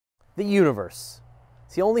The universe.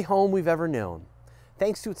 It's the only home we've ever known.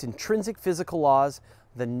 Thanks to its intrinsic physical laws,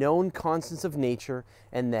 the known constants of nature,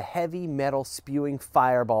 and the heavy metal spewing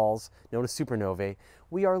fireballs known as supernovae,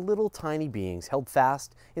 we are little tiny beings held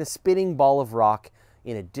fast in a spinning ball of rock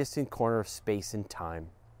in a distant corner of space and time.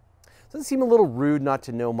 Doesn't it seem a little rude not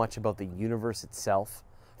to know much about the universe itself?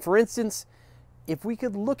 For instance, if we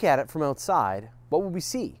could look at it from outside, what would we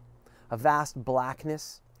see? A vast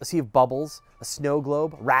blackness, a sea of bubbles, a snow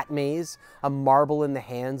globe, a rat maze, a marble in the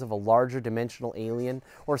hands of a larger dimensional alien,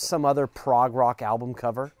 or some other prog rock album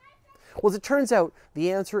cover? Well, as it turns out,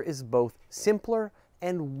 the answer is both simpler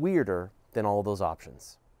and weirder than all of those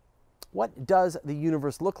options. What does the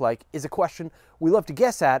universe look like is a question we love to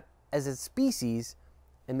guess at as a species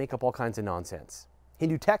and make up all kinds of nonsense.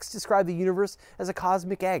 Hindu texts describe the universe as a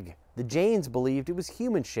cosmic egg. The Jains believed it was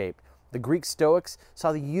human-shaped. The Greek Stoics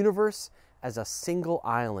saw the universe as a single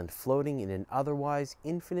island floating in an otherwise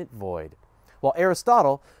infinite void, while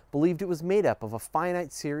Aristotle believed it was made up of a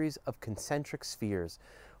finite series of concentric spheres,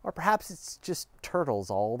 or perhaps it's just turtles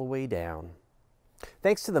all the way down.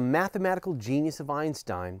 Thanks to the mathematical genius of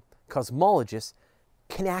Einstein, cosmologists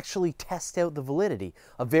can actually test out the validity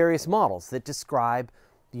of various models that describe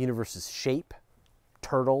the universe's shape,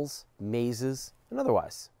 turtles, mazes, and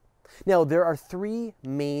otherwise. Now, there are three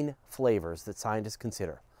main flavors that scientists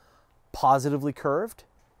consider: positively curved,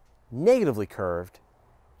 negatively curved,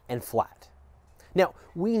 and flat. Now,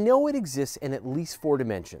 we know it exists in at least 4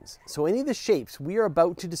 dimensions, so any of the shapes we are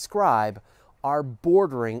about to describe are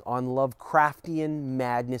bordering on Lovecraftian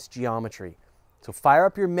madness geometry. So fire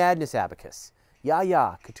up your madness abacus. Ya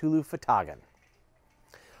ya, Cthulhu Fhtagn.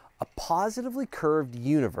 A positively curved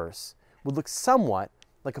universe would look somewhat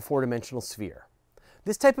like a 4-dimensional sphere.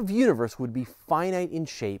 This type of universe would be finite in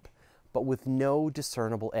shape, but with no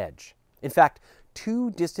discernible edge. In fact,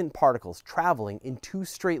 2 distant particles traveling in 2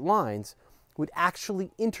 straight lines would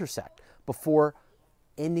actually intersect before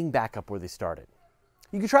ending back up where they started.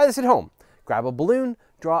 You can try this at home. Grab a balloon,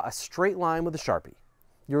 draw a straight line with a Sharpie.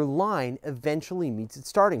 Your line eventually meets its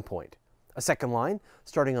starting point. A second line,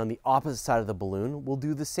 starting on the opposite side of the balloon, will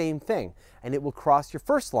do the same thing, and it will cross your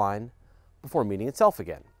first line before meeting itself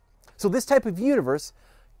again. So this type of universe,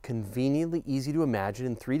 conveniently easy to imagine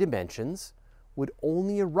in 3 dimensions, would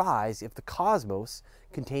only arise if the cosmos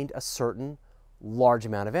contained a certain large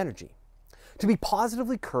amount of energy. To be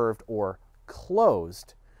positively curved or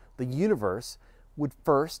closed, the universe would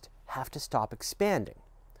first have to stop expanding,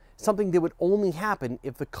 something that would only happen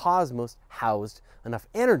if the cosmos housed enough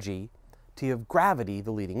energy to give gravity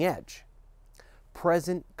the leading edge.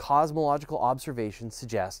 Present cosmological observations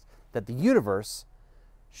suggest that the universe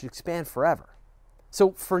should expand forever.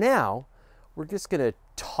 So for now, we're just going to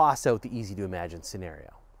toss out the easy to imagine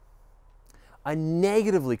scenario. A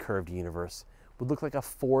negatively curved universe would look like a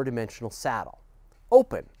 4-dimensional saddle,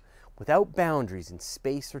 open, without boundaries in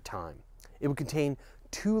space or time. It would contain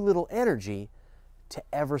too little energy to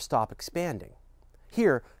ever stop expanding.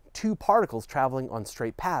 Here, 2 particles traveling on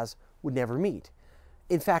straight paths would never meet.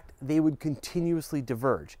 In fact, they would continuously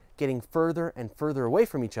diverge, getting further and further away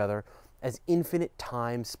from each other as infinite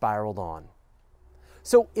time spiraled on.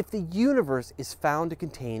 So if the universe is found to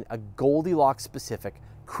contain a Goldilocks-specific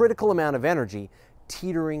critical amount of energy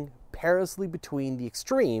teetering perilously between the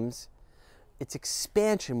extremes, its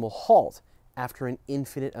expansion will halt after an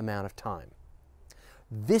infinite amount of time.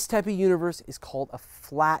 This type of universe is called a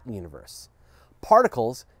flat universe.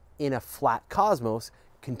 Particles in a flat cosmos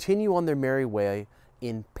continue on their merry way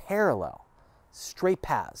in parallel, straight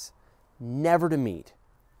paths, never to meet,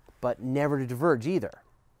 but never to diverge either.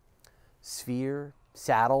 Sphere,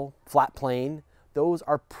 saddle, flat plane, those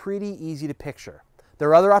are pretty easy to picture. There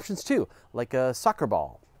are other options too, like a soccer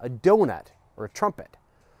ball, a donut, or a trumpet.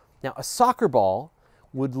 Now, a soccer ball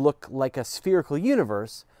would look like a spherical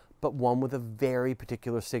universe, but one with a very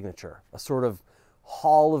particular signature, a sort of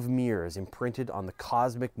hall of mirrors imprinted on the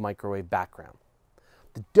cosmic microwave background.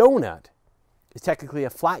 The donut is technically a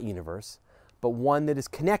flat universe, but one that is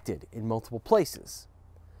connected in multiple places.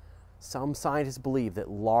 Some scientists believe that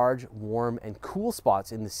large, warm, and cool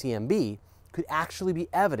spots in the CMB could actually be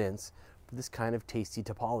evidence for this kind of tasty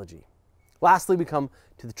topology. Lastly, we come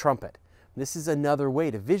to the trumpet. This is another way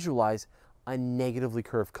to visualize a negatively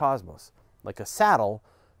curved cosmos, like a saddle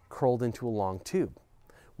curled into a long tube,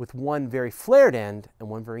 with one very flared end and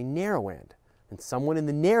one very narrow end. And someone in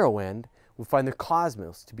the narrow end would find their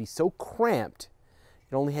cosmos to be so cramped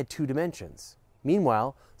it only had 2 dimensions.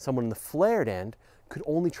 Meanwhile, someone in the flared end could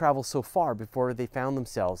only travel so far before they found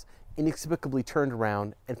themselves inexplicably turned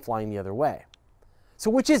around and flying the other way. So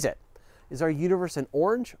which is it? Is our universe an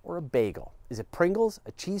orange or a bagel? Is it Pringles,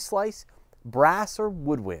 a cheese slice, brass, or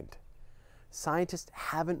woodwind? scientists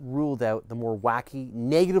haven't ruled out the more wacky,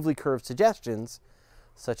 negatively curved suggestions,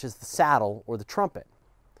 such as the saddle or the trumpet.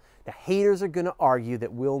 Now, haters are going to argue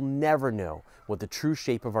that we'll never know what the true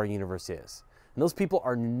shape of our universe is. And those people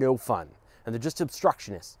are no fun, and they're just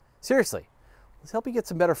obstructionists. Seriously, let's help you get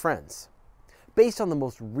some better friends. Based on the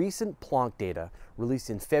most recent Planck data released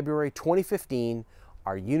in February 2015,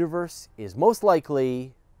 our universe is most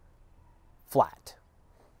likely flat.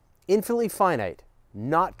 Infinitely finite,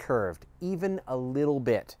 not curved, even a little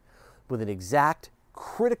bit, with an exact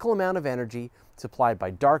critical amount of energy supplied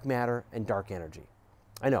by dark matter and dark energy.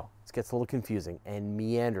 I know, this gets a little confusing and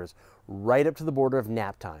meanders right up to the border of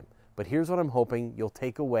nap time, but here's what I'm hoping you'll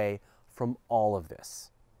take away from all of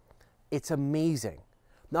this. It's amazing.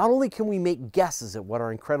 Not only can we make guesses at what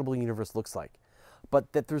our incredible universe looks like,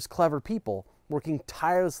 but that there's clever people working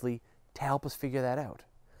tirelessly to help us figure that out.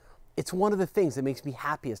 It's one of the things that makes me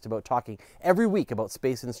happiest about talking every week about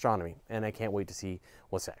space and astronomy, and I can't wait to see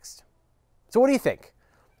what's next. So what do you think?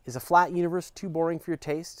 Is a flat universe too boring for your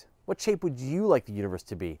taste? What shape would you like the universe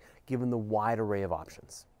to be, given the wide array of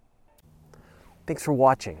options? Thanks for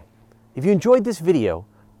watching. If you enjoyed this video,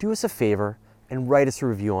 do us a favor and write us a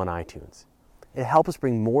review on iTunes. It'll help us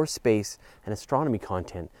bring more space and astronomy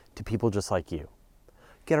content to people just like you.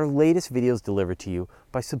 Get our latest videos delivered to you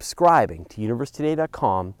by subscribing to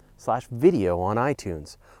universetoday.com/video on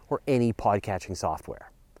iTunes or any podcatching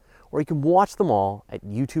software. Or you can watch them all at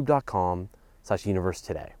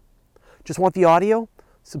youtube.com/universetoday. Just want the audio?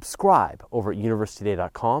 Subscribe over at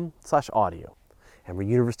universetoday.com/audio. And we're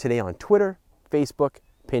Universe Today on Twitter, Facebook,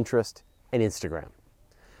 Pinterest, and Instagram.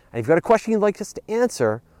 And if you've got a question you'd like us to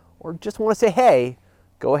answer, or just want to say hey,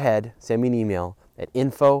 go ahead, send me an email at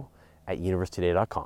info@universetoday.com.